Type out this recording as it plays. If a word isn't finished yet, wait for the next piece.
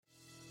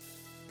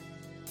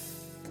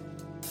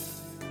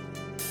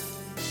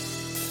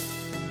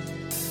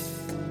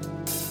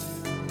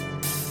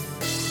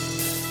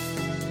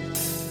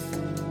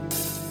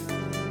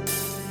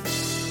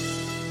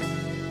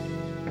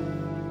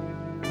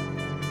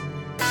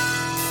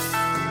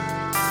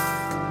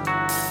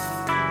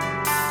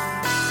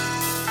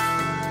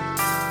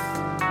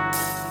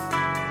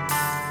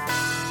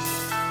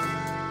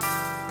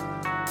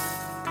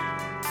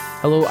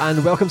Hello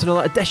and welcome to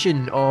another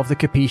edition of the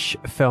Capiche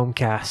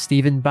Filmcast.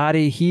 Stephen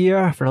Barry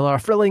here for another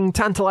thrilling,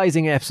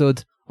 tantalising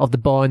episode of the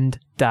Bond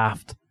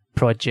Daft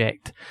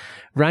Project.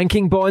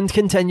 Ranking Bond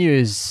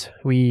continues.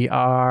 We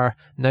are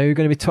now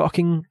going to be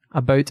talking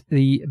about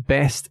the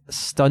best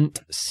stunt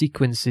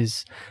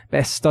sequences.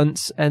 Best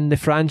stunts in the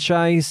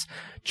franchise.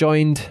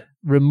 Joined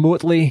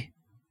remotely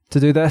to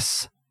do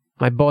this,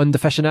 my Bond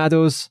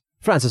aficionados,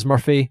 Francis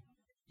Murphy.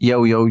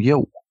 Yo, yo,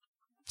 yo.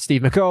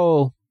 Steve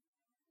McCall.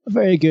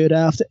 Very good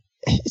afternoon.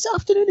 It's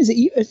afternoon, is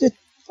it?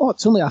 Oh,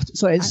 it's only after.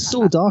 Sorry, it's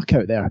so dark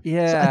out there.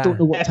 Yeah. So I don't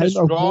know what time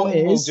or what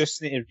it We'll is.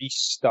 just need to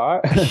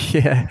restart.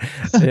 Yeah.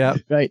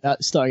 Right,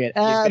 that's starting it.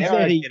 You better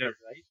Very, get it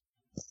right.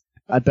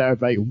 I'd better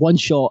write one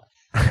shot.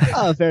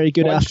 Very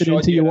good One afternoon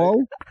shot, to you you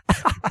all.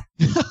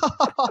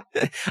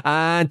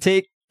 And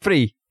take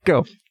 3.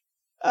 Go.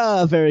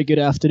 Very good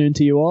afternoon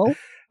to you all.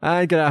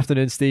 And good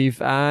afternoon,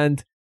 Steve.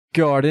 And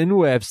Gordon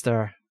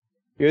Webster.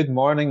 Good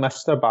morning,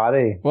 Mr.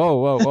 Barry.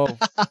 Whoa.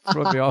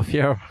 Throw me off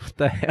here. What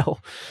the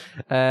hell?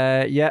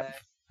 Yep.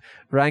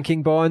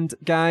 Ranking Bond,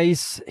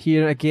 guys,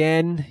 here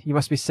again. You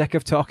must be sick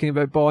of talking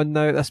about Bond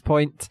now at this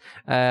point.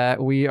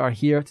 We are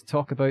here to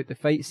talk about the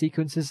fight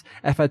sequences.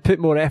 If I'd put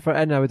more effort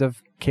in, I would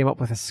have came up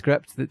with a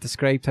script that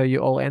described how you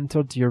all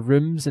entered your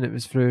rooms, and it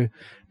was through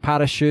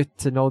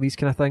parachute and all these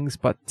kind of things.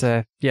 But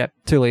yeah,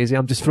 too lazy.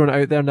 I'm just throwing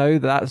it out there now.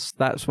 That's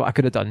what I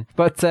could have done.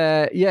 But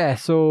yeah,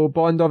 so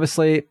Bond,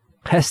 obviously,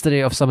 history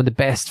of some of the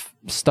best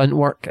stunt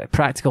work,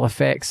 practical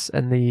effects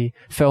in the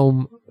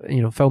film,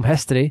 film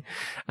history.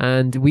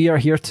 And we are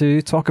here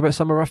to talk about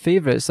some of our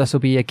favourites. This will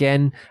be,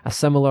 again, a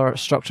similar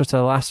structure to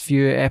the last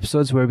few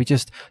episodes where we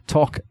just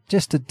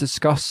to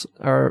discuss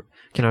our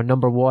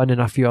number one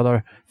and a few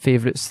other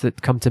favourites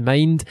that come to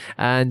mind,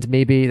 and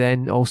maybe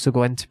then also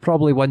go into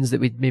probably ones that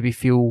we'd maybe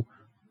feel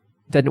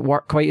didn't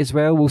work quite as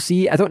well. We'll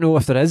see. I don't know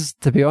if there is,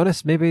 to be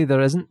honest. Maybe there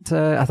isn't.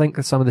 I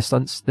think some of the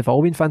stunts, they've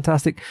all been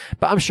fantastic,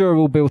 but I'm sure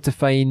we'll be able to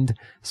find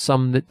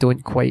some that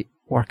don't quite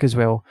work as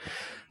well.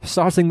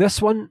 Starting this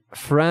one,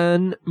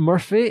 Fran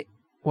Murphy,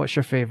 what's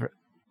your favourite?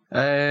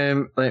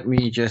 Let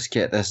me just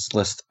get this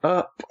list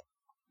up.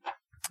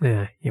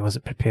 Yeah, he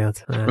wasn't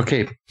prepared.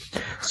 Okay,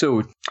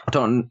 so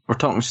we're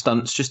talking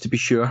stunts just to be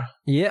sure.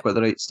 Yep. Got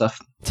the right stuff.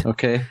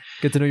 Okay.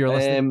 Good to know you're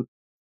listening.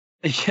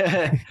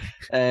 Yeah.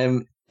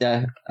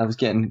 Yeah, I was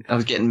getting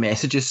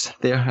messages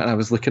there, and I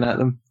was looking at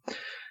them.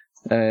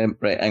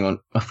 Right, hang on,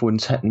 my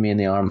phone's hitting me in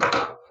the arm.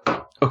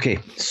 Okay,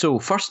 so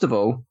first of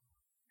all,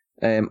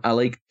 I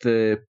liked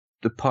the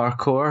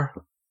parkour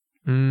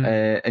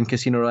in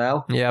Casino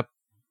Royale. Yep.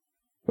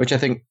 Which I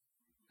think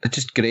is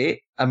just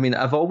great. I mean,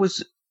 I've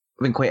always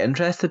been quite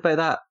interested by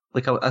that.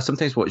 Like, I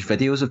sometimes watch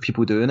videos of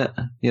people doing it,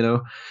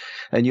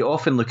 and you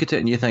often look at it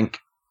and you think,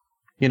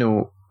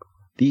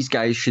 these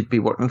guys should be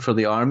working for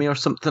the army or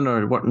something,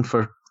 or working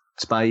for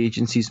spy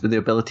agencies with the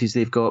abilities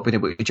they've got, being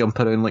able to jump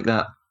around like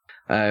that.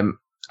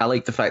 I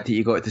like the fact that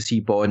you got to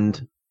see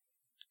Bond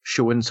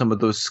showing some of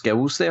those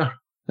skills there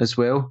as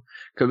well.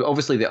 Because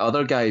obviously the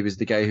other guy was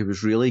the guy who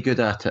was really good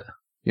at it,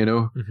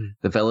 Mm-hmm.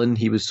 The villain,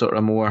 he was sort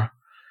of more...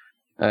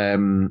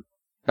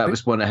 that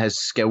was one of his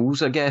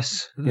skills, I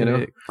guess,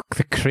 The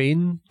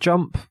crane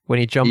jump, when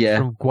he jumped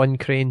from one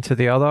crane to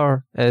the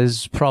other,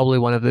 is probably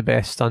one of the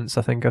best stunts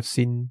I think I've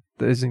seen.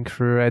 That is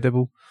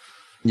incredible.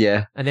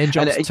 Yeah. And then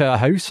jumps to a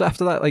house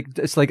after that.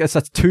 It's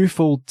a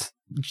twofold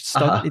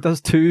stunt. He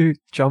does 2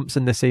 jumps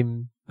in the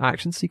same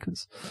action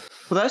sequence.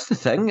 Well, that's the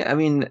thing. I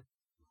mean,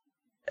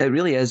 it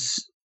really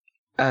is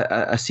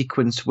a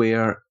sequence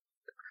where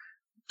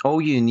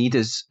all you need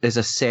is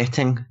a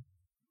setting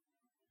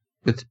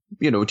with,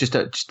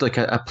 just like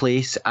a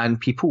place and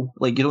people.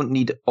 Like, you don't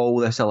need all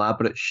this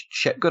elaborate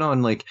shit going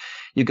on. Like,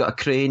 you've got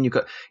a crane, you've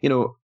got,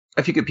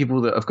 if you get people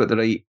that have got the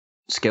right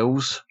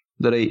skills,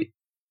 the right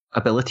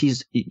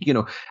abilities,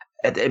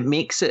 it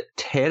makes it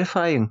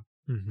terrifying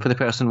for the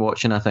person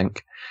watching, I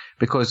think,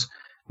 because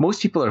most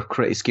people are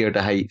pretty scared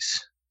of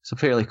heights. It's a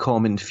fairly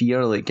common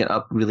fear, like getting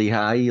up really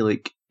high,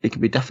 like it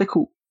can be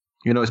difficult,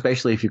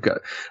 especially if you've got,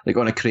 like,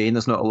 on a crane,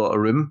 there's not a lot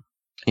of room,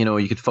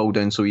 you could fall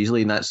down so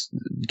easily and that's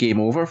game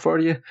over for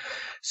you.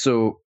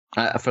 So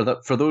for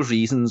those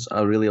reasons,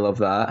 I really love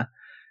that.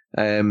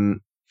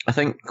 I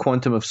think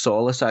Quantum of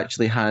Solace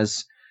actually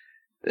has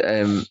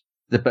the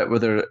bit where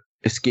they're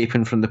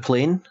escaping from the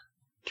plane.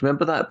 Do you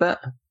remember that bit?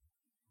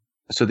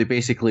 So they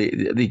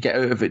get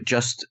out of it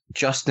just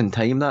in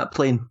time, that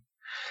plane.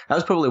 That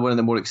was probably one of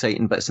the more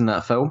exciting bits in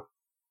that film.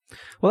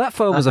 Well, that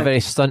film was a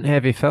very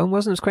stunt-heavy film,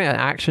 wasn't it? It was quite an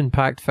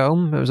action-packed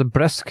film. It was a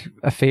brisk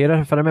affair,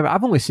 if I remember.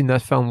 I've only seen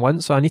that film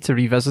once, so I need to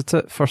revisit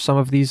it for some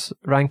of these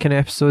ranking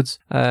episodes.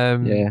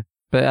 Yeah.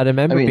 But I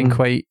remember being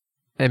quite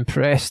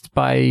impressed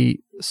by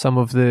some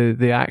of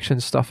the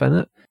action stuff in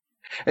it.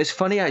 It's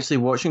funny, actually,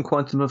 watching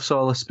Quantum of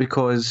Solace,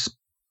 because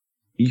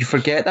you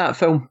forget that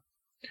film.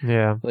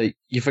 Yeah. Like,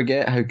 you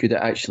forget how good it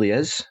actually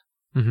is.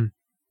 Mm-hmm.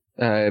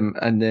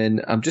 And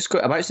then I'm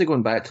actually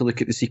going back to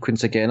look at the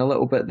sequence again a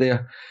little bit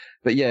there.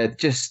 But yeah,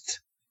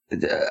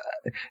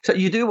 so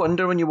you do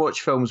wonder when you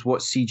watch films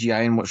what's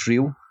CGI and what's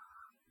real,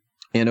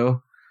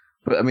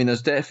 But I mean,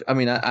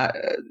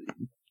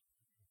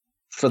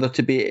 for there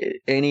to be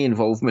any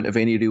involvement of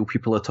any real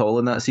people at all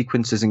in that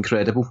sequence is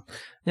incredible.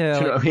 Yeah, Do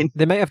you know what I mean?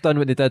 They might have done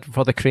what they did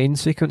for the crane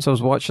sequence. I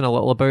was watching a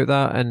little about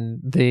that, and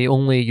they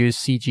only used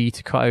CG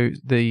to cut out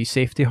the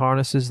safety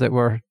harnesses that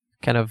were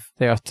kind of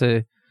there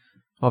to,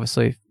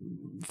 obviously,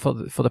 for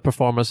the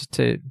performers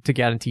to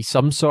guarantee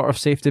some sort of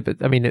safety. But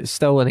I mean, it's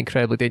still an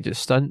incredibly dangerous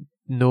stunt,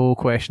 no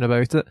question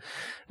about it.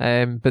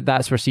 But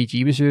that's where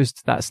CG was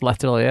used. That's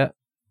literally it.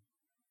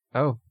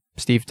 Oh,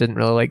 Steve didn't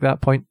really like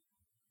that point.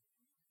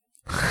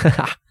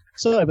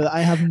 Sorry, but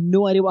I have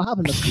no idea what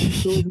happened.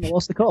 I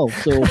lost the call,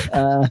 so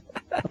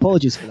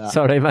apologies for that.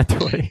 Sorry, man,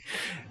 don't worry.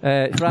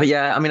 But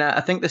yeah, I mean, I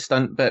think the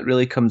stunt bit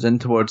really comes in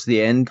towards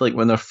the end, like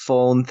when they're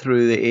falling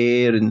through the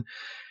air and,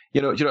 do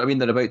you know what I mean?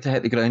 They're about to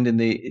hit the ground and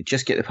they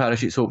just get the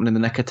parachutes open in the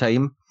nick of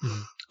time. Mm-hmm.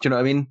 Do you know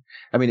what I mean?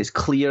 I mean, it's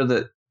clear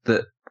that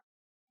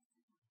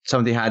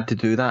somebody had to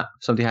do that.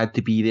 Somebody had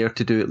to be there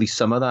to do at least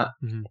some of that.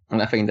 Mm-hmm.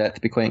 And I find that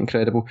to be quite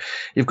incredible.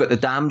 You've got the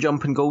dam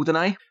jump in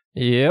GoldenEye.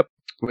 Yep.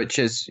 Which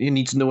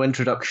needs no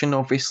introduction,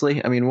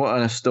 obviously. I mean, what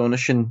an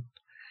astonishing...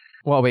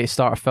 What a way to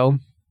start a film.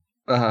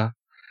 I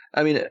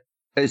mean,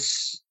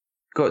 it's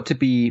got to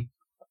be...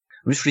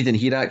 I'm just reading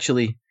here,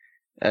 actually,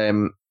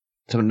 some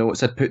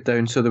notes I'd put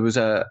down. So there was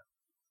a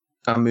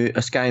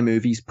Sky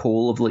Movies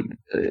poll of, like,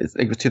 I think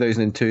it was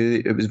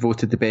 2002. It was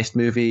voted the best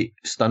movie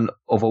stunt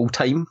of all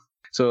time.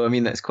 So, I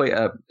mean, that's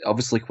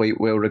obviously quite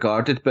well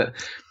regarded. But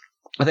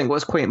I think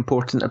what's quite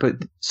important about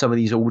some of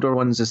these older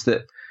ones is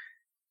that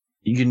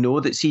you know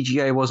that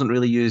CGI wasn't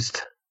really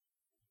used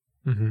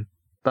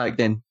back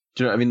then.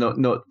 Do you know what I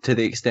mean? Not to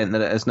the extent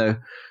that it is now.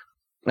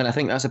 And I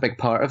think that's a big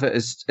part of it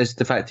is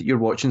the fact that you're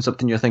watching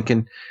something, you're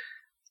thinking,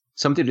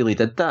 somebody really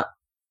did that.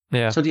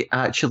 Yeah. Somebody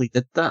actually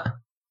did that.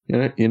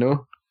 You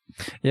know?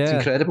 Yeah. It's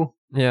incredible.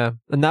 Yeah.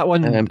 And that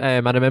one, I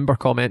remember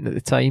commenting at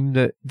the time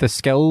that the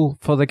skill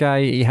for the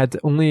guy, he had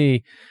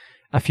only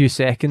a few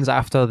seconds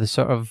after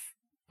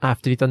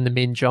he'd done the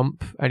main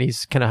jump, and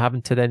he's kind of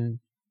having to then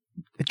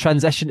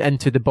transition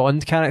into the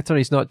Bond character.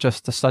 He's not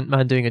just a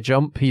stuntman doing a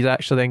jump. He's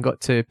actually then got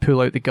to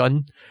pull out the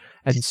gun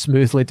and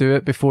smoothly do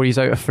it before he's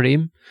out of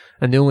frame.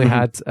 And they only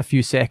had a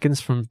few seconds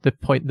from the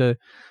point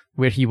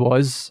where he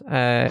was,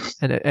 and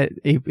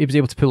he was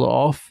able to pull it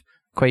off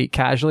quite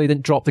casually. He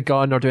didn't drop the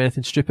gun or do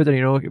anything stupid,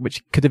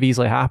 which could have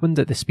easily happened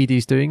at the speed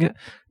he's doing it.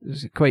 It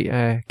was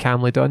quite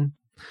calmly done.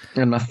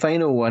 And my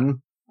final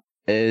one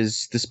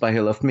is The Spy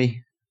Who Loved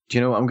Me. Do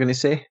you know what I'm going to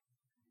say?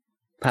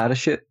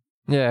 Parachute.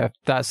 Yeah,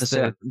 that's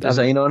the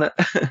design on it.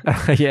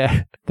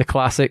 Yeah, the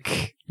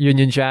classic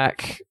Union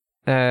Jack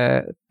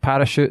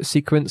parachute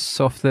sequence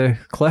off the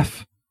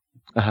cliff.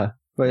 Well,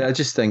 I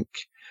just think,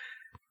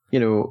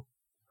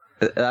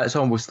 that's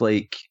almost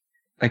like,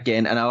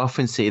 again, and I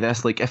often say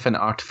this, like if an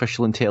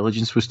artificial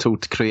intelligence was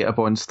told to create a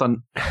Bond stunt,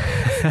 do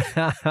you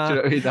know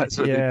what I mean? That's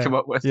what they'd come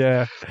up with.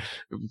 Yeah.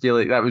 It would be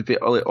like, that would be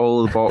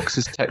all the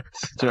boxes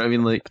ticked. Do you know what I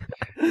mean? Like,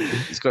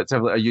 it's got to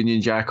have like a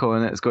Union Jack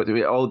on it. It's got to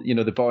be all,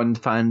 the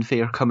Bond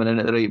fanfare coming in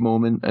at the right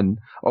moment and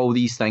all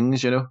these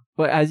things, Well,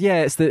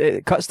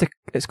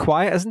 it's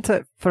quiet, isn't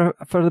it? For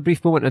the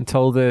brief moment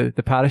until the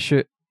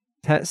parachute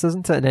hits,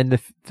 isn't it? And then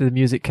the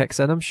music kicks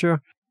in, I'm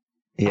sure.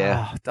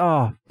 Yeah.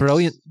 Oh,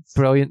 brilliant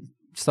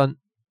stunt.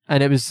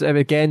 And it was,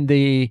 again,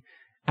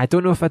 I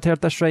don't know if I'd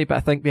heard this right, but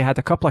I think they had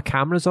a couple of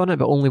cameras on it,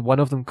 but only one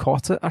of them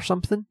caught it or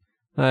something.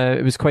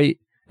 It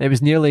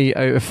was nearly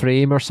out of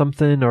frame or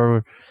something,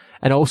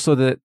 and also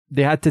that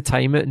they had to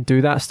time it and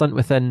do that stunt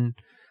within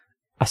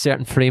a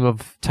certain frame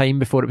of time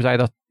before it was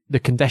either the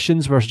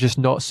conditions were just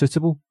not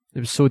suitable. It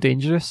was so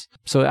dangerous.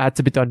 So it had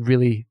to be done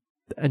really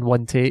in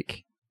one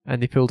take,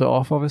 and they pulled it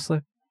off,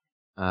 obviously.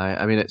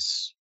 I mean,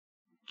 it's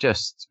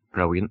just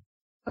brilliant,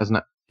 isn't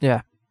it?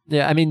 Yeah.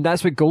 Yeah, I mean,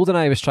 that's what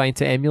GoldenEye was trying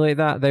to emulate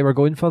that. They were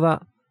going for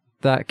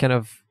that kind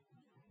of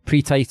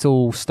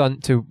pre-title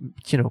stunt to,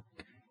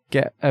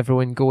 get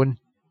everyone going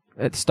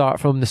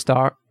from the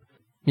start.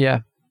 Yeah.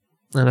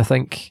 And I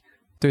think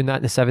doing that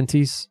in the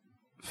 70s,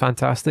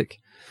 fantastic.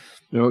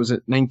 What was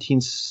it,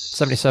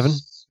 1977?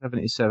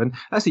 77.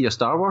 That's the year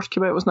Star Wars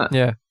came out, wasn't it?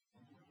 Yeah.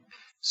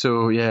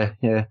 So, yeah.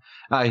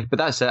 Aye, but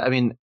that's it. I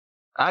mean,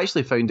 I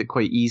actually found it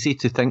quite easy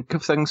to think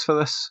of things for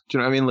this. Do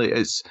you know what I mean?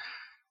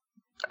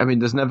 Like,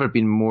 there's never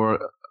been more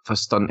of a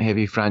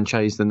stunt-heavy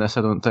franchise than this,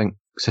 I don't think,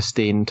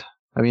 sustained.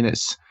 I mean,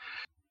 it's...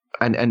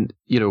 And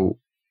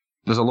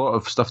there's a lot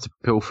of stuff to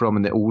pull from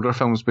in the older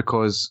films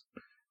because...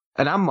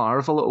 And I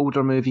marvel at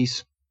older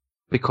movies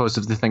because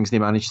of the things they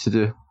managed to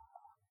do.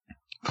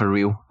 For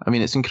real. I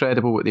mean, it's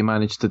incredible what they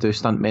managed to do,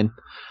 stuntmen.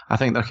 I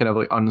think they're kind of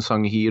like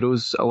unsung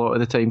heroes a lot of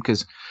the time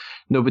because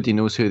nobody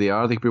knows who they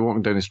are. They could be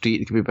walking down the street,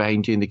 they could be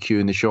behind you in the queue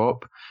in the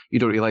shop. You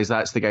don't realise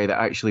that's the guy that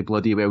actually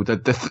bloody well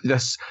did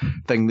this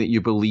thing that you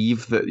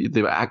believe that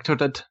the actor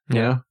did.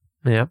 Yeah.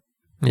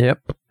 Yep.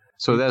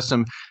 So there's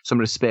some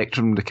respect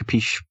from the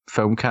Capiche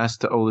film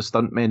cast to all the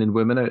stuntmen and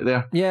women out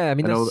there. Yeah, I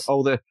mean, and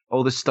all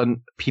the stunt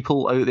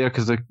people out there,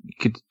 because they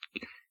could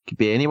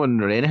be anyone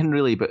or anything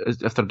really, but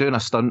if they're doing a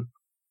stunt,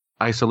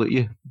 I salute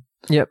you.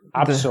 Yep,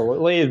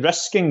 absolutely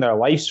risking their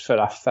lives for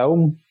a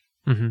film.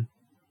 Mm-hmm.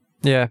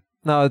 Yeah.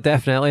 No,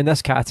 definitely. And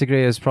this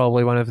category is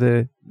probably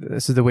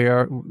this is the way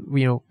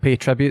we pay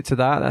tribute to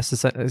that. That's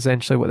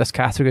essentially what this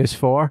category is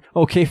for.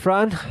 Okay,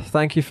 Fran,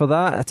 thank you for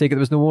that. I take it there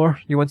was no more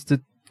you wanted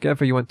to give,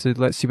 or you want to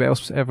let's see what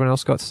else everyone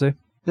else got to say?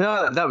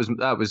 No, that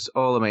was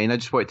all of mine. I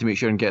just wanted to make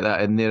sure and get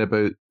that in there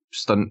about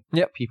stunt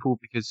people,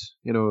 because,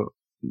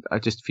 I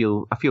just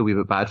feel a wee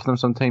bit bad for them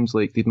sometimes.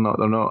 Like they're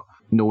not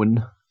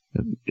known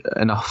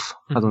enough,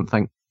 I don't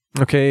think.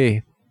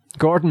 Okay.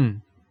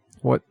 Gordon,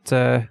 what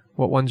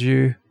ones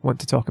you want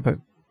to talk about?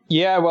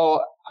 Yeah,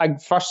 well, I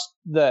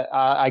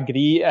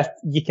agree. If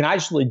you can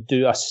actually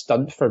do a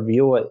stunt for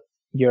real,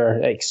 your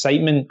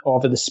excitement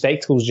over the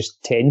spectacle is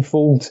just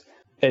tenfold.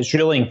 It's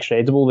really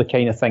incredible the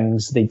kind of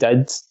things they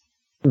did,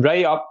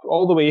 right up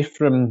all the way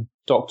from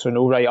Dr.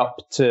 No right up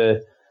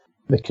to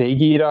the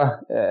Craig era.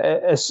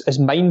 It's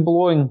mind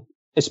blowing,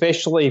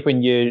 especially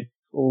when you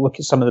look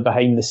at some of the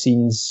behind the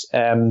scenes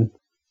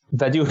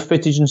video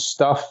footage and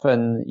stuff,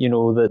 and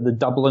the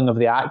doubling of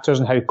the actors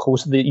and how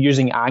close they're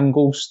using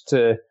angles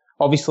to,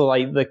 obviously,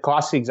 like the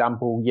classic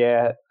example.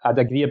 Yeah, I'd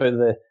agree about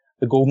the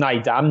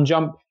GoldenEye dam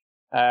jump.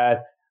 The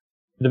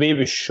way it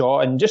was shot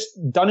and just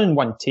done in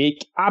one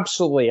take,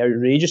 absolutely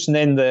outrageous. And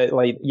then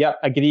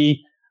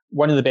agree,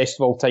 one of the best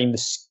of all time,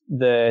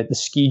 the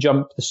ski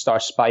jump, the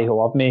Star Spy Who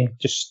Loved Me.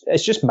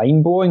 It's just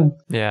mind blowing.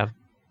 Yeah.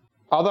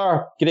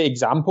 Other great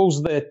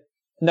examples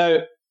now.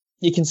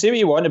 You can say what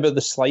you want about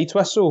the slide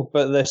whistle,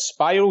 but the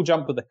spiral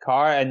jump with the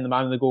car and the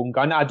Man with the Golden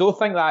Gun, I don't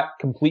think that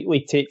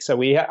completely takes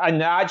away.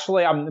 And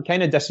actually, I'm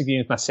kind of disagreeing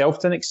with myself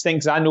to an extent,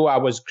 because I know I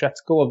was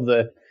critical of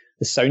the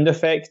sound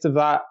effect of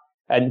that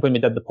and when we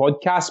did the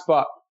podcast.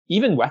 But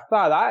even with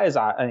that is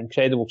an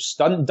incredible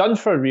stunt, done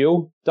for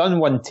real, done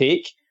one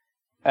take,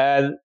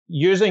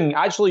 using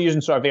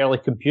sort of early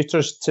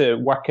computers to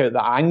work out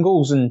the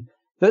angles, and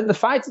the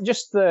fact,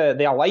 just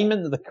the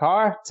alignment of the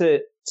car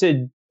to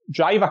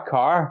drive a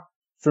car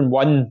from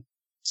one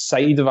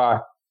side of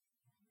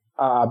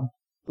a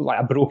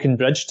broken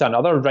bridge to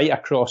another, right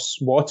across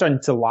water,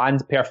 and to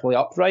land perfectly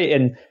upright.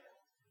 And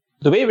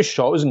the way it was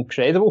shot was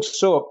incredible.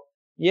 So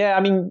yeah, I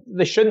mean,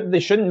 they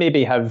shouldn't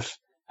maybe have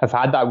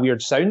had that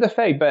weird sound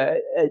effect, but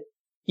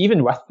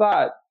even with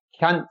that,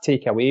 can't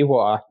take away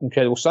what an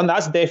incredible stunt.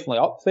 That's definitely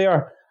up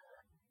there.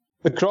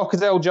 The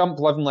crocodile jump,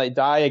 Live and Let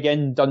Die,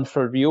 again done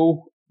for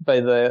real by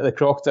the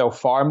crocodile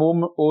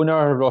farm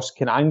owner Ross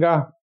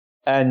Kananga.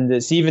 And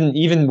it's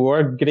even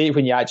more great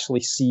when you actually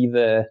see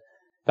the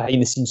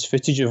behind the scenes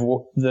footage of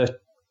the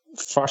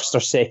first or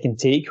second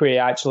take, where he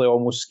actually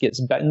almost gets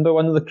bitten by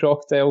one of the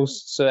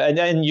crocodiles. So and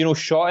then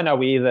shot in a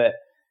way that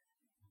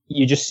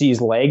you just see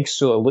his legs,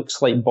 so it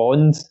looks like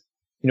Bond.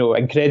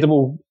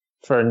 Incredible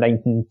for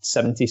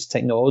 1970s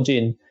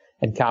technology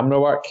and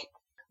camera work.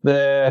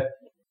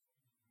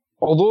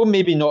 Although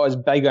maybe not as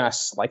big on a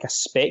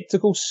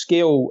spectacle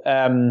scale.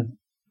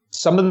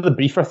 Some of the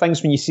briefer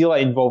things, when you see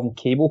involving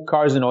cable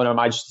cars and On Her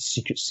Majesty's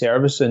Secret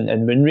Service and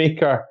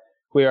Moonraker,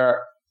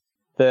 where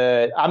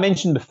I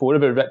mentioned before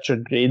about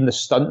Richard Green, the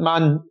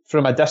stuntman,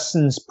 from a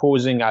distance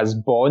posing as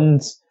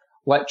Bond,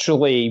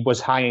 literally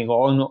was hanging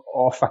on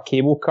off a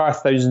cable car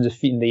thousands of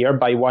feet in the air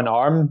by one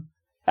arm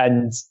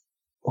and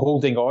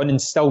holding on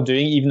and still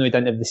doing it, even though he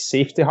didn't have the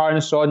safety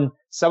harness on.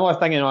 Similar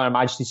thing in On Her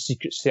Majesty's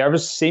Secret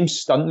Service, same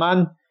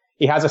stuntman.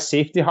 He has a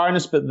safety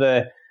harness, but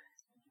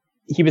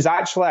he was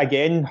actually,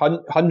 again,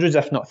 hundreds,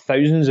 if not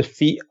thousands of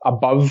feet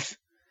above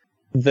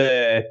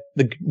the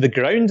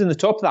ground in the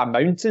top of that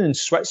mountain in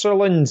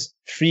Switzerland,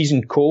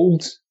 freezing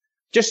cold,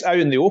 just out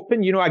in the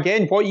open.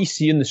 Again, what you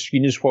see on the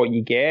screen is what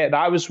you get.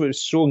 That was what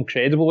was so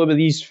incredible about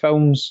these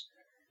films.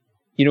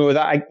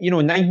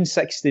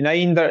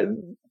 1969,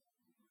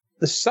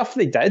 the stuff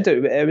they did,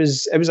 it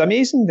was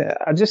amazing.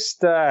 I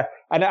just, and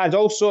I'd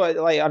also,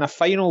 on a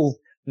final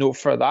note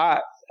for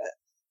that,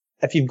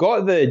 if you've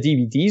got the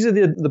DVDs of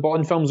the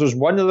Bond films, there's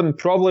one of them,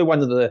 probably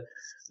one of the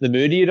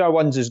Moore era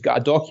ones, has got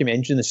a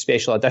documentary in the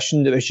special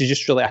edition, which is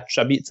just really a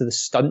tribute to the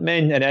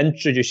stuntmen and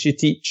introduce you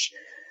to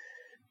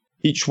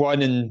each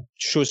one and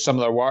shows some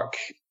of their work.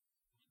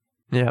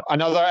 Yeah.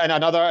 Another,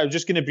 I was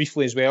just going to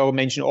briefly as well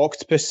mention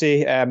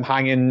Octopussy,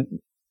 hanging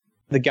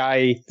the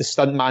guy, the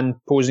stuntman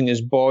posing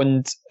as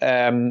Bond.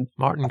 Martin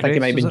I think Grace, it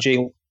might have been Jake.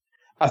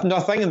 No,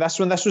 I think in this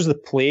one, this was the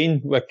plane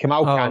with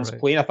Kamal Khan's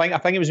right. plane. I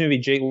think it was maybe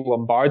Jake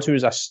Lombard, who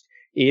was a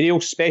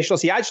aerial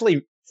specialist. He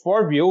actually,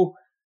 for real,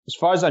 as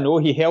far as I know,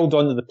 he held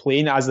onto the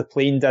plane as the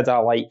plane did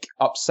a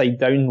upside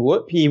down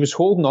loop. He was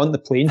holding on the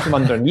plane from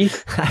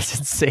underneath. That's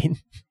insane.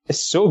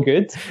 It's so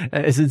good.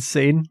 It is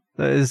insane.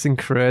 That is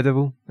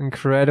incredible.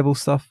 Incredible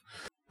stuff.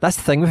 That's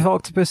the thing with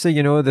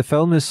Octopussy, the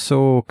film is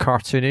so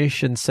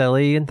cartoonish and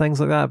silly and things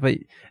like that, but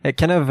it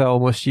kind of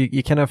almost,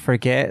 you kind of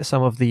forget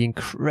some of the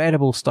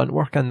incredible stunt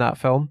work in that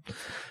film.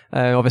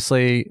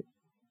 Obviously,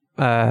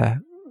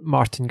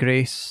 Martin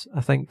Grace, I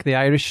think the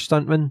Irish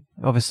stuntman,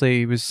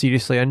 obviously was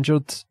seriously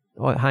injured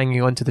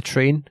hanging onto the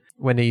train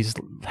when his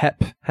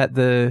hip hit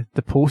the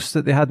post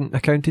that they hadn't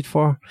accounted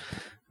for.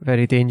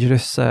 Very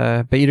dangerous,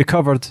 but he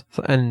recovered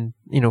and,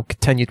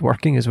 continued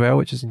working as well,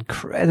 which is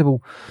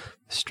incredible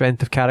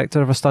strength of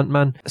character of a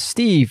stuntman.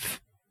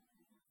 Steve,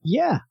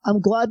 Yeah,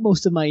 I'm glad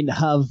most of mine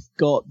have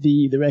got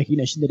the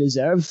recognition they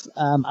deserve.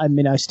 I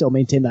mean, I still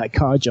maintain that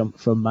car jump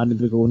from Man in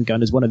the Golden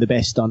Gun is one of the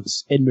best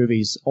stunts in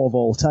movies of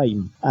all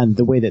time. And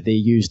the way that they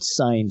used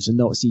signs and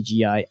not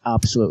CGI,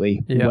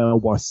 absolutely well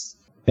worth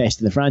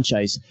best in the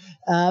franchise.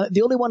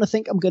 The only one I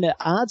think I'm going to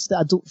add that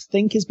I don't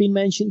think has been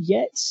mentioned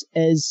yet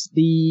is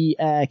the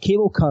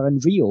cable car in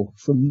Rio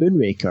from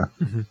Moonraker.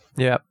 Mm-hmm.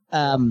 Yeah.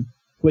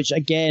 Which,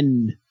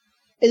 again,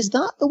 is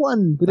that the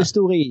one with the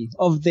story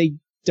of the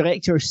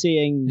director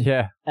saying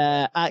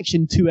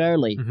action too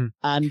early,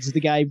 and the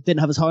guy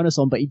didn't have his harness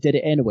on, but he did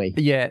it anyway?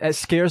 Yeah, it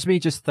scares me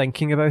just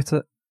thinking about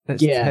it.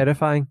 It's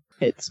terrifying.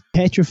 It's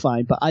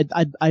petrifying, but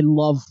I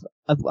love.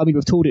 I mean,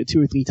 we've told it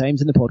 2 or 3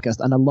 times in the podcast,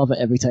 and I love it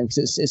every time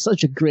because it's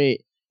such a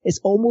great. It's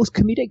almost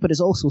comedic, but it's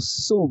also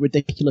so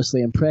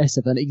ridiculously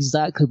impressive, and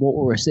exactly what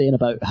we were saying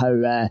about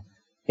how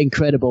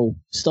incredible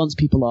stunts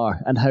people are,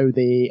 and how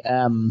they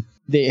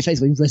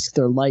effectively risk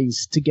their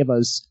lives to give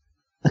us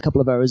a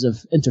couple of hours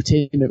of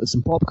entertainment with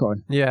some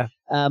popcorn. Yeah.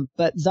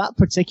 But that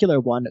particular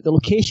one, the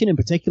location in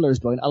particular is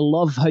brilliant. I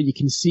love how you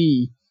can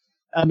see,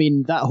 I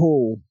mean, that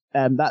whole,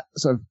 that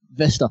sort of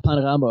vista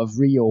panorama of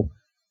Rio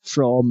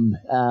from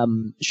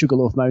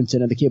Sugarloaf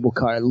Mountain and the cable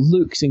car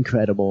looks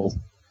incredible,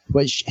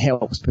 which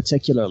helps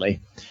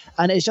particularly.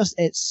 And it's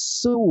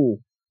so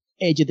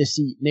edge of the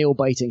seat, nail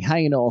biting,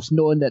 hanging off,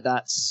 knowing that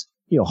that's,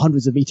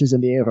 hundreds of meters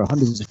in the air or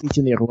hundreds of feet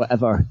in the air or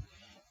whatever.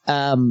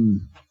 I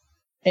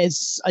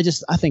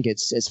think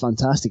it's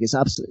fantastic.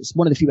 It's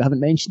one of the few I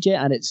haven't mentioned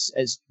yet, and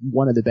it's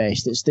one of the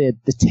best. It's the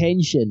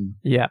tension.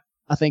 Yeah.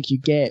 I think you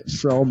get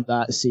from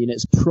that scene.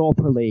 It's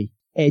properly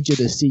edge of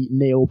the seat,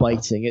 nail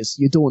biting.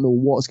 You don't know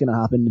what's going to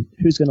happen,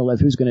 who's going to live,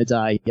 who's going to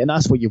die, and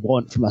that's what you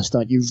want from a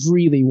stunt. You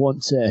really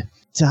want to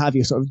have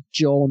your sort of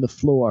jaw on the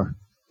floor,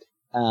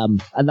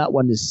 and that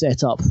one is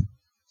set up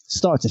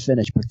start to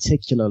finish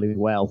particularly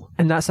well.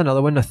 And that's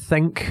another one, I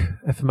think,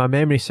 if my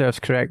memory serves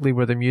correctly,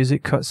 where the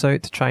music cuts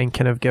out to try and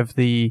kind of give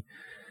the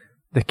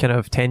kind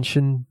of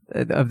tension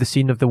of the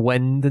scene of the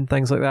wind and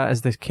things like that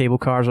as the cable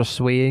cars are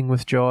swaying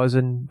with Jaws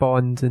and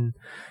Bond. And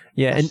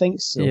I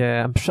think so.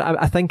 Yeah,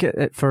 I think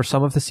it for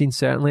some of the scenes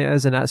certainly it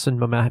is, and that's in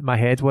my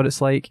head what it's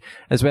like,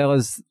 as well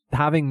as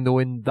having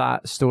known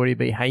that story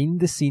behind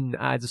the scene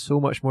adds so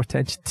much more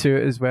tension to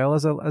it as well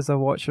as a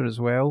watcher as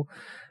well.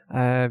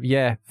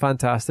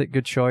 Fantastic,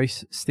 good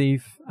choice,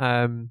 Steve.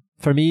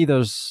 For me,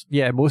 there's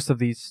most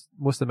of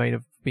mine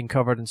have been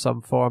covered in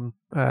some form.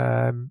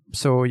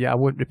 So I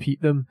won't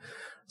repeat them.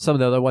 Some of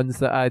the other ones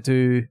that I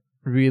do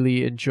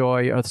really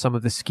enjoy are some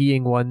of the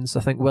skiing ones.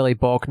 I think Willy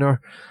Bogner,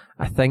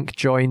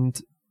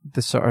 joined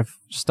the sort of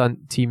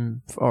stunt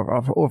team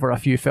over a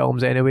few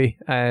films anyway.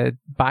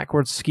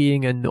 Backwards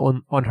skiing and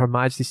on Her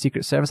Majesty's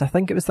Secret Service. I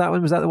think it was that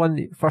one. Was that the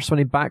one? First one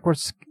he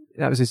backwards?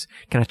 That was his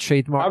kind of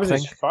trademark thing. That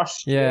was his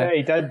first. Yeah,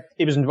 he did.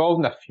 He was involved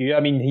in a few. I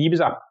mean, he was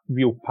a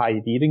real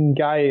pioneering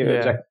guy. It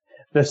was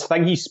this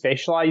thing he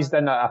specialised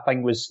in, I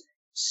think, was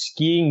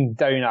skiing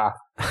down a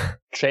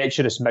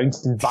treacherous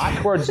mountain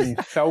backwards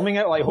and filming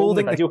it, like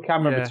holding a video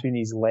camera between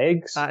his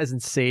legs. That is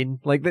insane.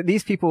 Like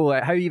these people,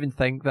 like, how you even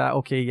think that?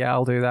 Okay, yeah,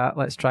 I'll do that.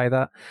 Let's try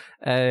that.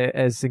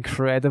 Is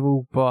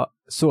incredible, but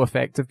so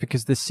effective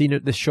because the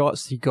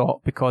shots he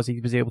got because he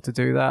was able to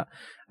do that.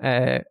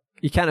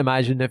 You can't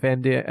imagine if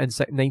MD in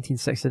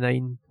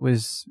 1969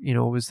 was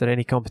there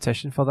any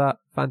competition for that?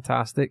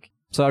 Fantastic.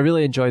 So I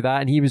really enjoy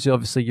that, and he was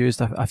obviously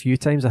used a few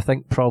times. I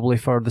think probably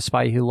for The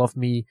Spy Who Loved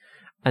Me,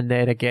 and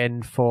then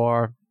again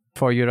for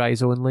Your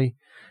Eyes Only,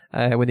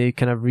 when they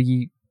kind of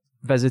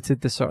revisited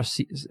the sort of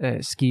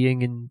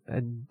skiing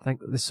and I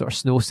think the sort of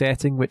snow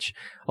setting, which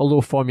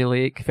although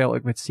formulaic, felt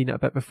like we'd seen it a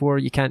bit before.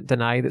 You can't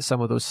deny that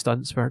some of those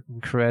stunts were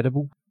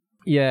incredible.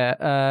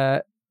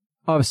 Yeah,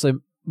 obviously.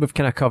 We've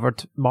kind of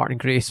covered Martin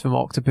Grace from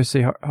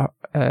Octopussy.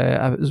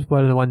 It was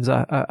one of the ones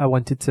I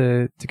wanted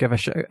to give a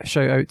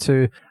shout out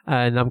to,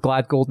 and I'm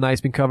glad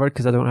GoldenEye's been covered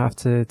because I don't have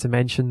to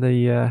mention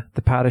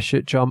the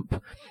parachute jump.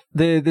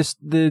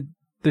 The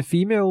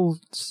female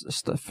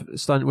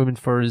stunt woman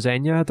for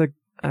Xenia had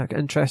an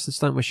interesting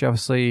stunt where she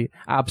obviously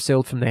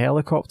abseiled from the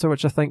helicopter,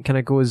 which I think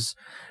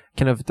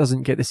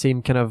doesn't get the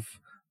same kind of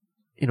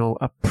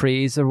a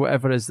praise or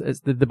whatever as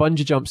the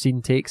bungee jump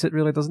scene takes it,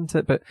 really, doesn't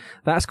it? But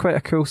that's quite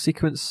a cool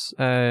sequence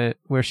where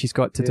she's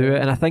got to do it,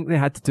 and I think they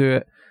had to do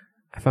it,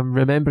 if I'm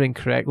remembering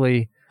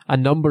correctly, a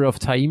number of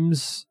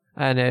times,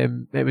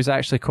 and it was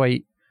actually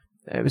quite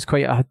a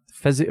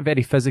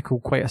very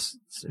physical, quite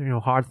a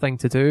hard thing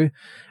to do,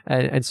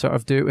 and sort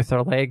of do it with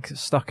her leg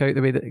stuck out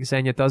the way that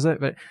Xenia does it.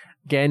 But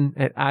again,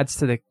 it adds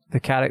to the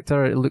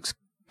character. It looks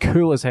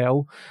cool as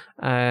hell,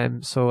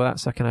 so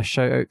that's a kind of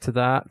shout out to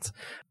that.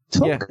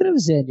 Talking of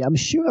Xenia, I'm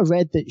sure I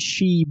read that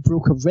she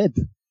broke a rib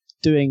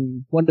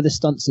doing one of the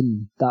stunts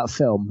in that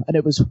film, and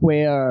it was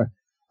where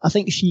I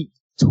think she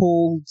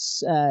told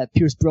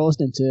Pierce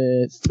Brosnan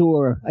to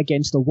throw her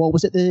against the wall.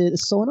 Was it the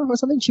sauna or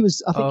something? She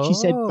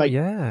said,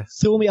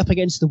 throw me up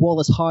against the wall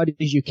as hard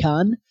as you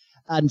can,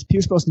 and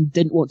Pierce Brosnan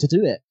didn't want to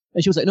do it.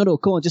 And she was like, no,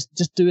 come on,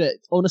 just do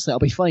it. Honestly, I'll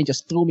be fine.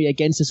 Just throw me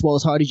against this wall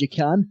as hard as you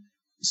can.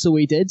 So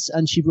he did,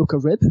 and she broke a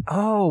rib.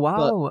 Oh,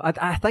 wow.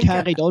 I think...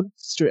 Carried on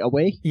straight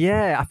away.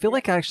 Yeah, I feel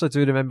like I actually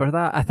do remember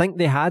that. I think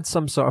they had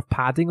some sort of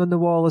padding on the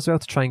wall as well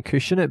to try and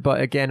cushion it, but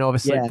again,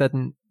 obviously it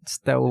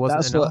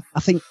wasn't enough.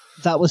 I think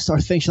that was her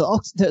thing. She's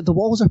like, the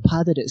walls are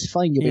padded, it's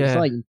fine, you'll be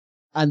fine.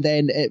 And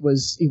then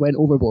he went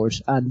overboard,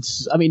 and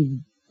I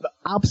mean,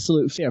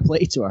 absolute fair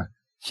play to her.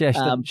 Yeah, she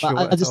didn't show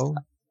it at all.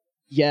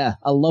 Yeah,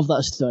 I love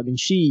that stuff. I mean,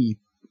 she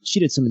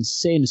did some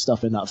insane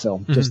stuff in that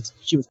film. Just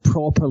she was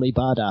properly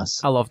badass.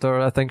 I loved her.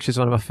 I think she's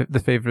one of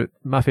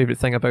my favorite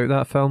thing about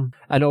that film.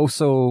 And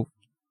also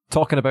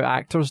talking about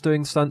actors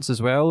doing stunts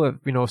as well.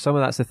 You know, some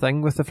of that's the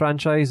thing with the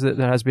franchise, that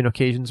there has been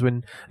occasions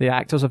when the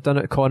actors have done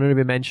it. Connery,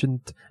 we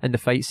mentioned in the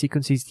fight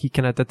sequences, he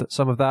kind of did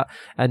some of that,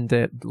 and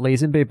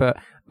Lazenby. But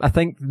I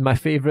think my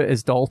favorite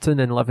is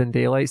Dalton in Living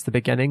Daylights. The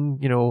beginning,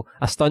 you know,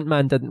 a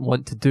stuntman didn't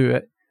want to do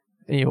it,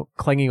 you know,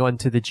 clinging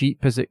onto the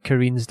Jeep as it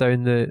careens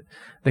down the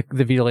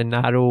really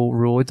narrow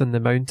road on the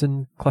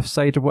mountain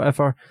cliffside or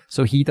whatever.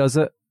 So he does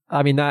it.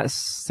 I mean,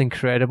 that's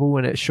incredible,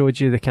 and it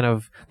showed you the kind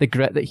of the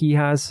grit that he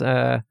has.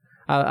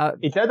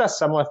 He did a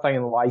similar thing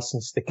in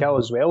License to Kill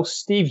as well,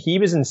 Steve. He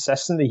was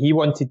insistent that he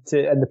wanted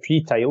to, in the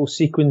pre-title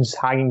sequence,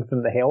 hanging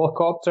from the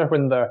helicopter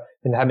when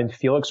him and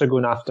Felix are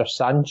going after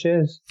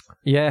Sanchez.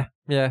 Yeah.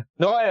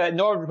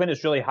 Not when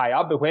it's really high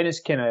up, but when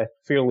it's kind of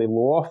fairly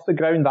low off the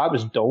ground. That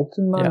was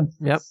Dalton, man.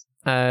 Yep.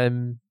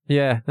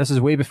 This is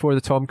way before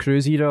the Tom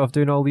Cruise era of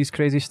doing all these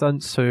crazy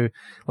stunts. So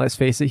let's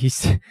face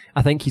it,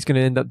 I think he's going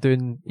to end up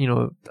doing, you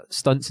know,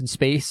 stunts in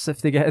space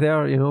if they get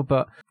there, you know.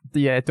 But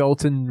yeah,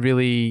 Dalton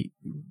really,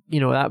 you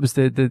know, that was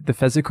the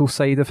physical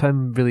side of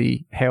him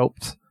really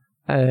helped,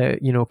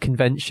 you know,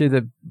 convince you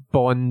that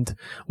Bond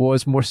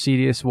was more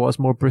serious, was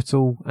more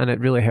brutal, and it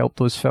really helped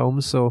those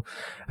films. So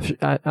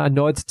a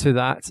nod to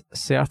that,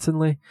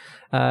 certainly.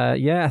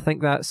 I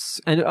think that's...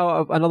 And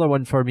another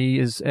one for me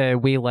is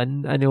Wei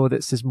Lin. I know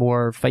this is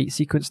more fight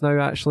sequence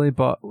now, actually,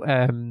 but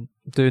doing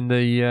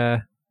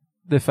the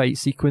fight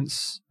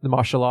sequence, the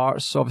martial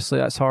arts, obviously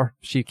that's her.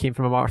 She came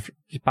from a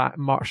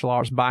martial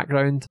arts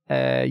background.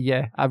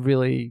 I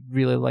really,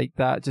 really like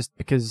that, just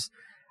because...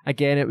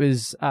 Again, it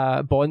was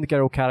a Bond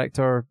girl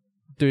character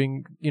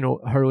doing, you know,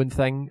 her own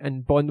thing,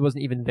 and Bond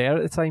wasn't even there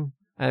at the time.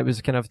 It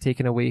was kind of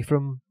taken away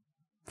from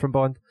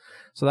Bond.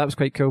 So that was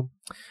quite cool.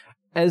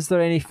 Is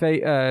there any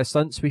fight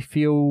stunts we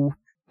feel...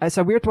 It's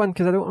a weird one,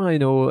 because I don't really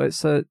know.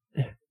 It's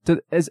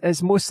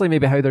mostly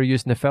maybe how they're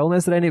using the film.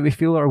 Is there any we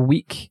feel are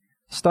weak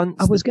stunts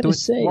I was that going don't to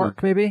say,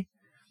 work, maybe?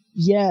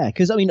 Yeah,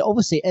 because I mean,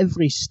 obviously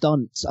every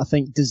stunt I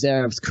think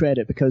deserves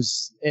credit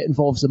because it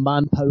involves the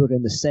manpower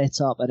in the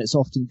setup and it's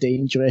often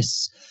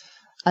dangerous.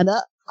 And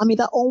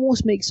that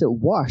almost makes it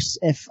worse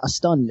if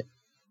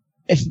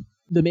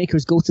the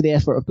makers go to the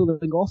effort of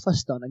pulling off a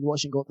stunt and you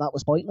watch and go, that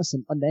was pointless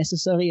and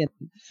unnecessary. And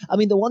I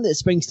mean, the one that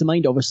springs to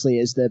mind obviously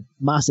is the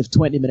massive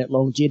 20-minute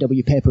long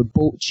J.W. Pepper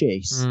boat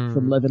chase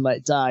from Live and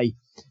Let Die.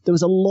 There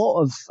was a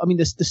lot of, I mean,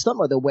 the stunt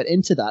work that went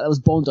into that was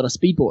Bond on a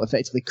speedboat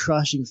effectively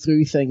crashing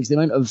through things. The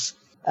amount of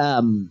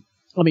I don't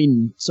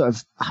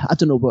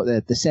know what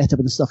the setup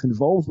and the stuff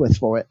involved with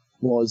for it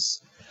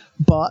was,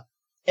 but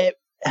it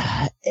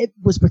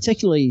was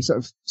particularly sort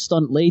of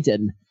stunt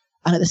laden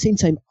and at the same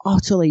time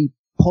utterly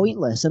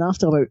pointless. And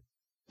after about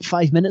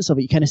 5 minutes of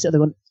it, you kind of sit there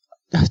going,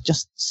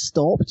 just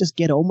stop, just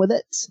get on with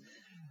it.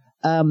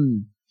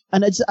 And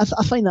I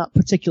find that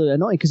particularly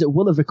annoying because it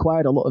will have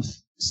required a lot of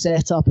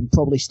setup and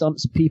probably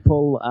stunts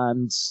people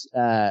and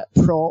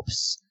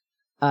props.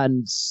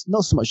 And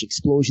not so much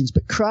explosions,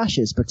 but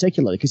crashes,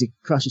 particularly, because he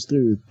crashes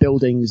through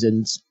buildings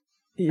and...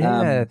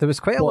 there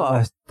was quite a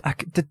lot of...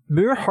 Did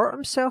Moore hurt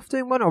himself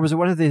doing one? Or was it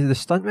one of the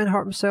stuntmen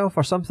hurt himself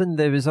or something?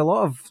 There was a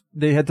lot of...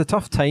 They had a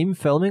tough time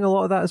filming a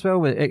lot of that as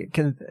well, it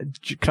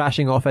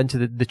crashing off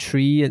into the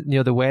tree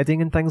near the wedding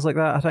and things like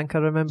that, I think I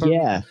remember.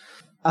 Yeah.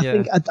 I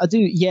think I do...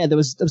 Yeah, there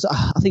was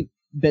I think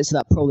bits of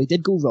that probably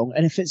did go wrong.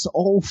 And if it's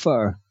all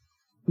for...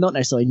 Not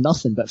necessarily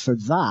nothing, but for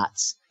that...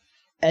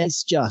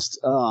 It's just,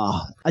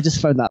 I just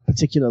found that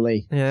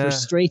particularly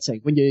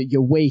frustrating when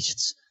you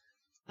waste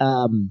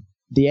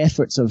the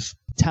efforts of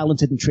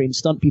talented and trained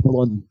stunt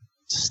people on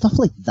stuff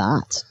like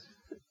that.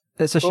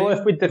 It's a shame. Well,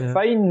 if we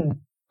define...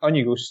 On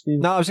you go, Steve.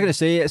 No, I was going to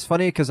say, it's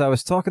funny because I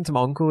was talking to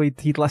my uncle,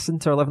 he'd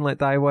listened to our Live and Let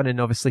Die one, and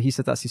obviously he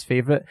said that's his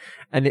favourite.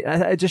 And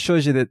it just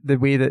shows you that the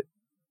way that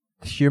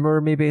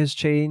humour maybe has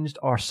changed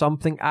or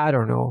something, I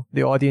don't know,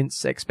 the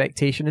audience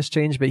expectation has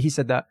changed, but he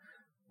said that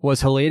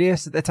was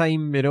hilarious at the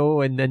time, you know,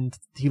 and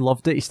he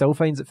loved it. He still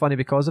finds it funny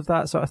because of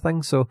that sort of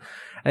thing. So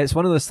it's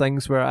one of those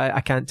things where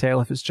I can't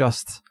tell if it's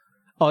just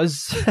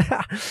us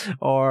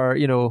or,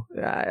 you know,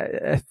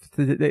 if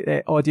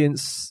the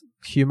audience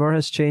humour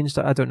has changed.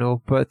 I don't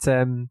know. But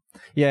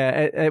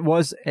it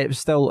was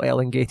still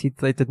elongated.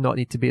 They did not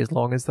need to be as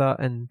long as that.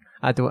 And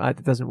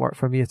it doesn't work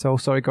for me at all.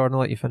 Sorry, Gordon,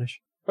 I'll let you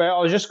finish. Well,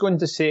 I was just going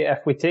to say,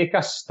 if we take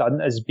a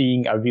stunt as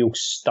being a real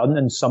stunt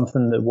and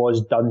something that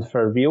was done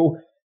for real,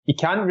 you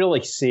can't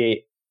really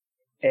say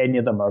any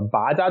of them are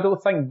bad, I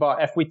don't think. But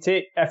if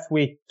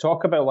we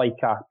talk about like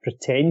a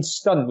pretend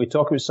stunt, we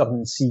talk about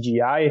something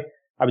CGI,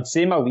 I would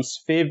say my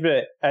least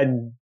favourite,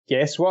 and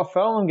guess what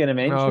film I'm going to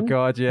mention? Oh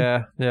God,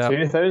 yeah.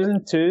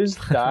 2002's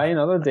Die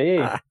Another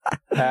Day,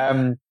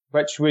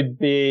 which would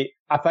be,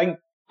 I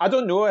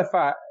don't know if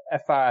I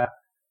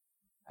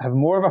have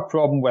more of a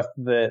problem with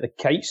the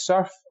kite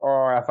surf,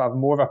 or if I have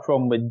more of a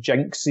problem with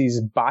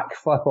Jinx's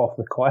backflip off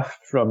the cliff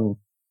from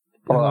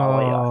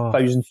like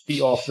 1,000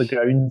 feet off the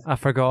ground. I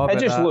forgot about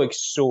it. Just that.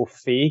 looks so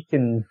fake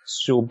and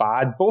so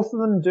bad. Both of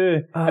them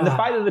do. And the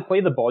fact that they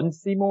play the Bond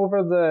theme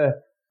over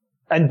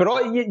do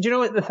you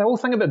know the whole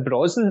thing about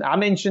Brosnan? I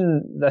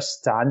mentioned this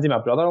to Andy,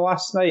 my brother,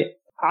 last night.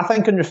 I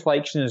think on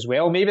reflection as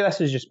well, maybe this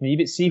is just me,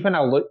 but see, when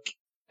I look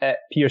at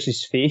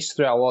Pierce's face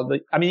through a lot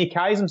he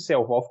carries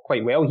himself off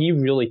quite well. He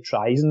really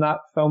tries in that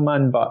film,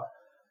 man. But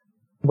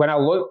when I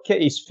look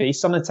at his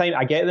face some of the time,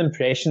 I get the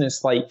impression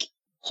it's like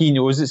he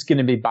knows it's going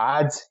to be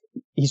bad.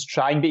 He's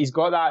trying, but he's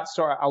got that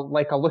sort of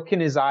like a look in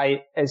his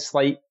eye. It's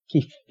like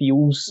he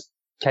feels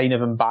kind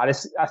of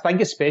embarrassed. I think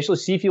especially,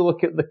 see if you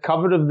look at the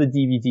cover of the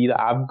DVD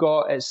that I've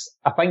got,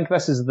 I think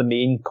this is the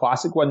main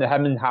classic one,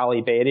 him and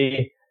Halle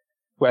Berry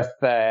with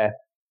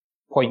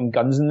pointing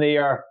guns in the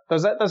air.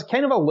 There's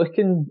kind of a look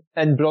in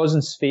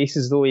Brosnan's face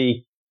as though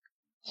he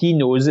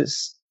knows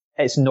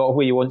it's not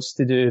what he wants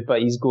to do,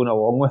 but he's going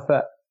along with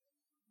it.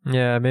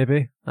 Yeah,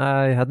 maybe.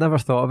 I had never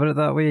thought of it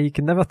that way. You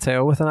can never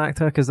tell with an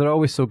actor because they're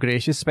always so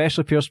gracious,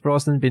 especially Pierce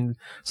Brosnan being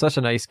such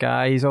a nice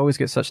guy. He's always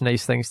got such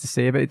nice things to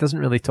say, but he doesn't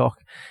really talk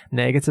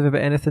negative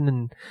about anything.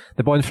 And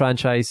the Bond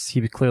franchise,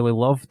 he clearly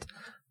loved.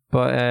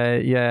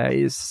 But yeah,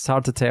 it's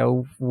hard to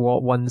tell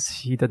what ones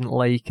he didn't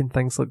like and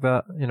things like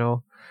that, you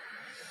know.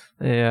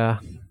 Yeah.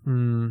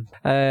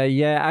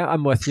 Yeah,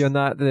 I'm with you on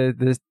that.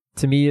 The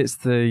to me, it's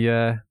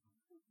the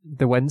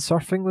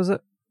windsurfing, was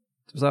it?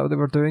 Was that what they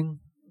were doing?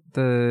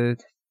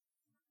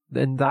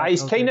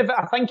 It's kind of,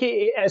 I think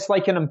it's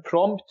like an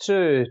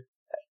impromptu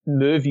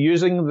move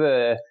using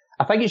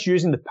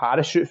using the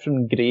parachute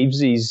from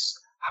Graves's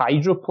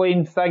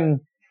hydroplane thing.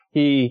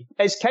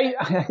 It's kind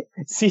of,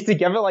 see, to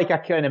give it like a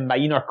kind of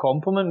minor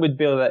compliment would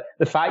be that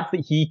the fact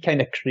that he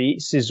kind of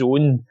creates his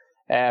own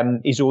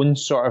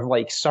sort of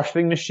like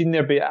surfing machine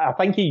there, but I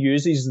think he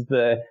uses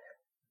there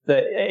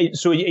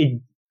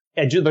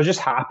just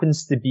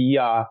happens to be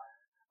a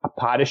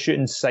parachute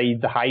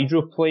inside the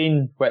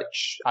hydroplane,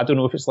 which I don't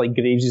know if it's like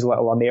Graves's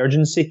little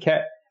emergency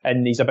kit,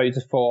 and he's about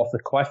to fall off the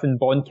cliff and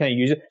Bond can't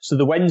use it. So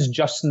the wind's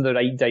just in the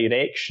right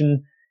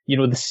direction. You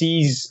know, the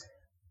sea's,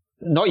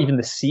 not even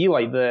the sea,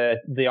 like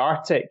the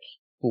Arctic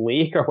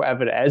lake or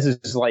whatever it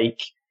is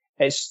like,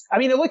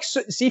 it looks,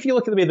 see if you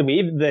look at the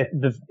way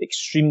the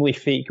extremely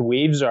fake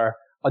waves are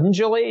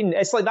undulating,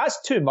 it's like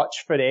that's too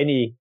much for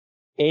any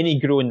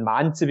grown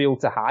man to be able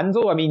to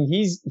handle. I mean,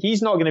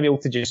 he's not going to be able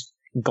to just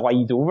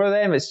glide over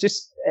them.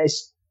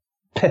 It's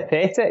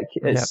pathetic.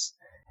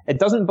 It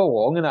doesn't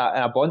belong in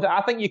a Bond.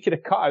 I think you could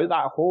have cut out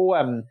that whole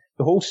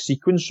the whole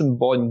sequence from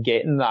Bond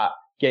getting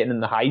in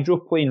the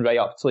hydroplane right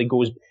up till he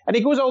goes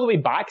all the way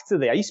back to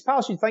the ice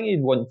palace. You'd think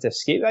he'd want to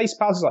escape the ice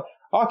palace. It's like,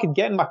 I could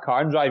get in my car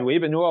and drive away,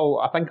 but no,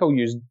 I think I'll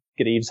use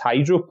Graves'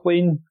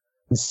 hydroplane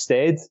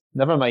instead.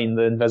 Never mind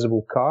the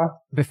invisible car.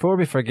 Before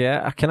we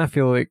forget, I kind of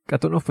feel like, I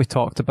don't know if we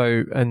talked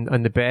about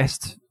in the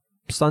best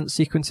stunt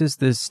sequences,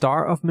 the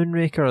start of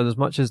Moonraker, as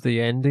much as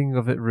the ending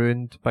of it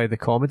ruined by the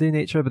comedy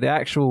nature, but the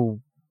actual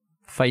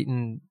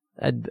fighting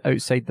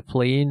outside the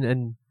plane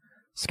and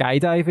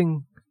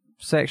skydiving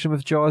section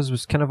with Jaws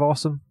was kind of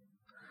awesome.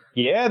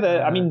 Yeah,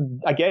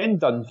 again,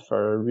 done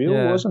for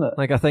real, wasn't it?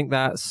 Like, I think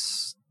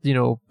that's, you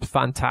know,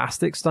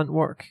 fantastic stunt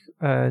work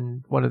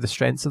and one of the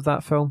strengths of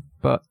that film,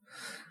 but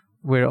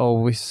where it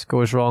always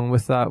goes wrong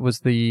with that was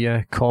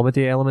the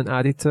comedy element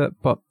added to it.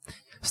 But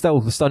still,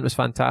 the stunt was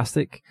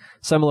fantastic.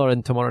 Similar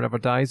in Tomorrow Never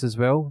Dies as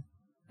well,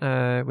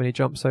 when he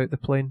jumps out the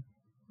plane.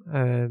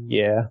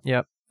 Yeah.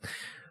 Yep.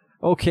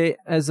 Okay,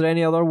 is there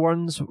any other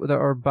ones that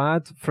are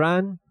bad,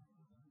 Fran?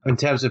 In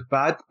terms of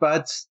bad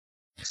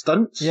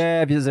stunts?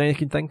 Yeah, is there anything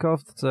you can think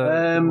of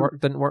that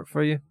didn't work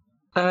for you?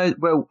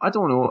 Well, I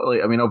don't know.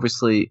 Like,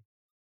 obviously,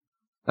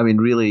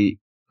 really,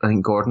 I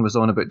think Gordon was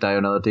on about Die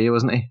Another Day,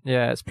 wasn't he?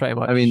 Yeah, it's pretty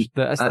much.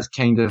 That's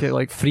kind of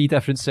like 3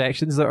 different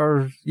sections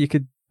that you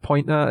could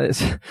point at.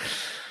 It's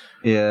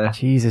yeah.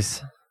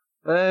 Jesus.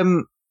 I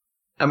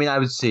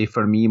would say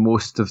for me,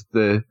 most of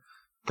the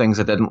things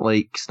I didn't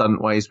like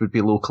stunt-wise would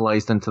be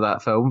localised into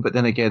that film. But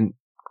then again,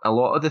 a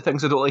lot of the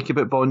things I don't like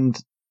about Bond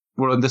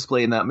were on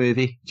display in that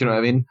movie. Do you know what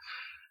I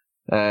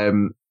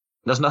mean?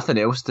 There's nothing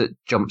else that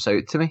jumps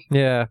out to me.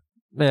 Yeah,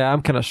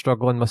 I'm kind of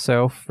struggling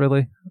myself,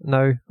 really,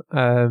 now.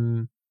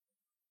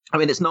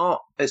 It's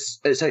not.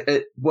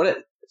 What it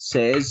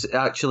says,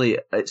 actually,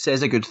 it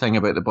says a good thing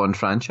about the Bond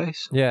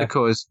franchise. Yeah.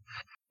 Because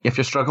if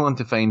you're struggling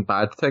to find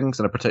bad things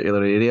in a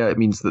particular area, it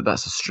means that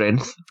that's a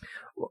strength.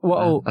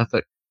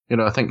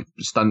 I think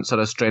stunts are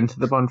a strength of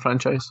the Bond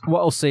franchise.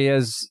 What I'll say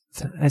is,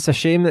 it's a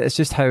shame that it's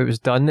just how it was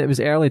done. It was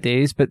early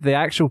days, but the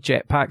actual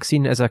jetpack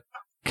scene is a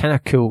kind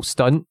of cool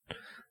stunt,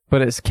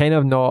 but it's kind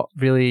of not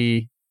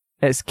really.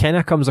 It's kind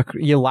of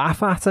you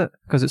laugh at it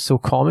because it's so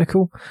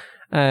comical.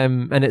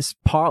 And it's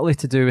partly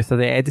to do with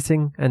the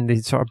editing and the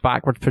sort of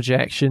backward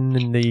projection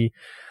and the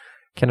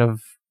kind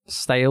of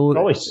style.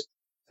 Probably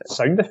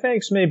sound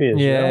effects, maybe. As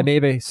well.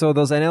 Maybe. So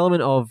there's an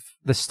element of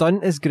the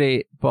stunt is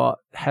great, but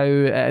how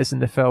it is in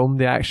the film,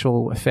 the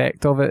actual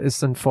effect of it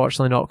is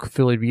unfortunately not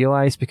fully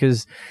realised,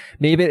 because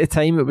maybe at the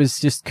time it was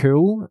just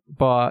cool,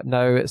 but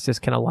now it's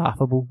just kind of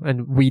laughable.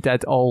 And we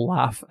did all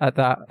laugh at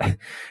that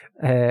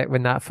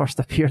when that first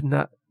appeared in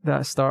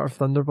that start of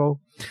Thunderball.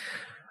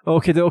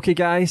 Okie dokie,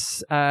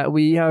 guys.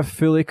 We have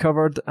fully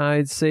covered,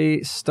 I'd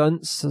say,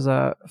 stunts. There's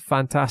a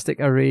fantastic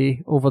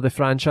array over the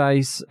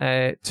franchise.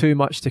 Too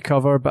much to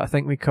cover, but I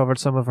think we covered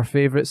some of our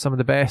favourites, some of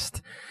the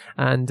best.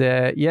 And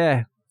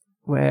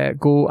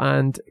go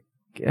and,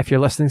 if you're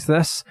listening to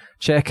this,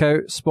 check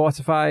out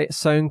Spotify,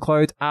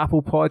 SoundCloud,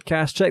 Apple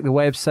Podcasts. Check the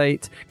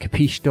website,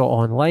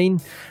 capiche.online.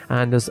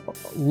 And there's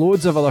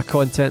loads of other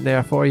content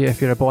there for you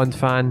if you're a Bond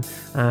fan.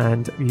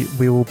 And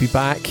we will be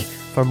back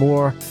for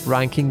more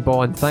Ranking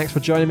Bond. Thanks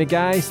for joining me,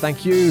 guys.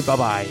 Thank you.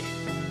 Bye-bye.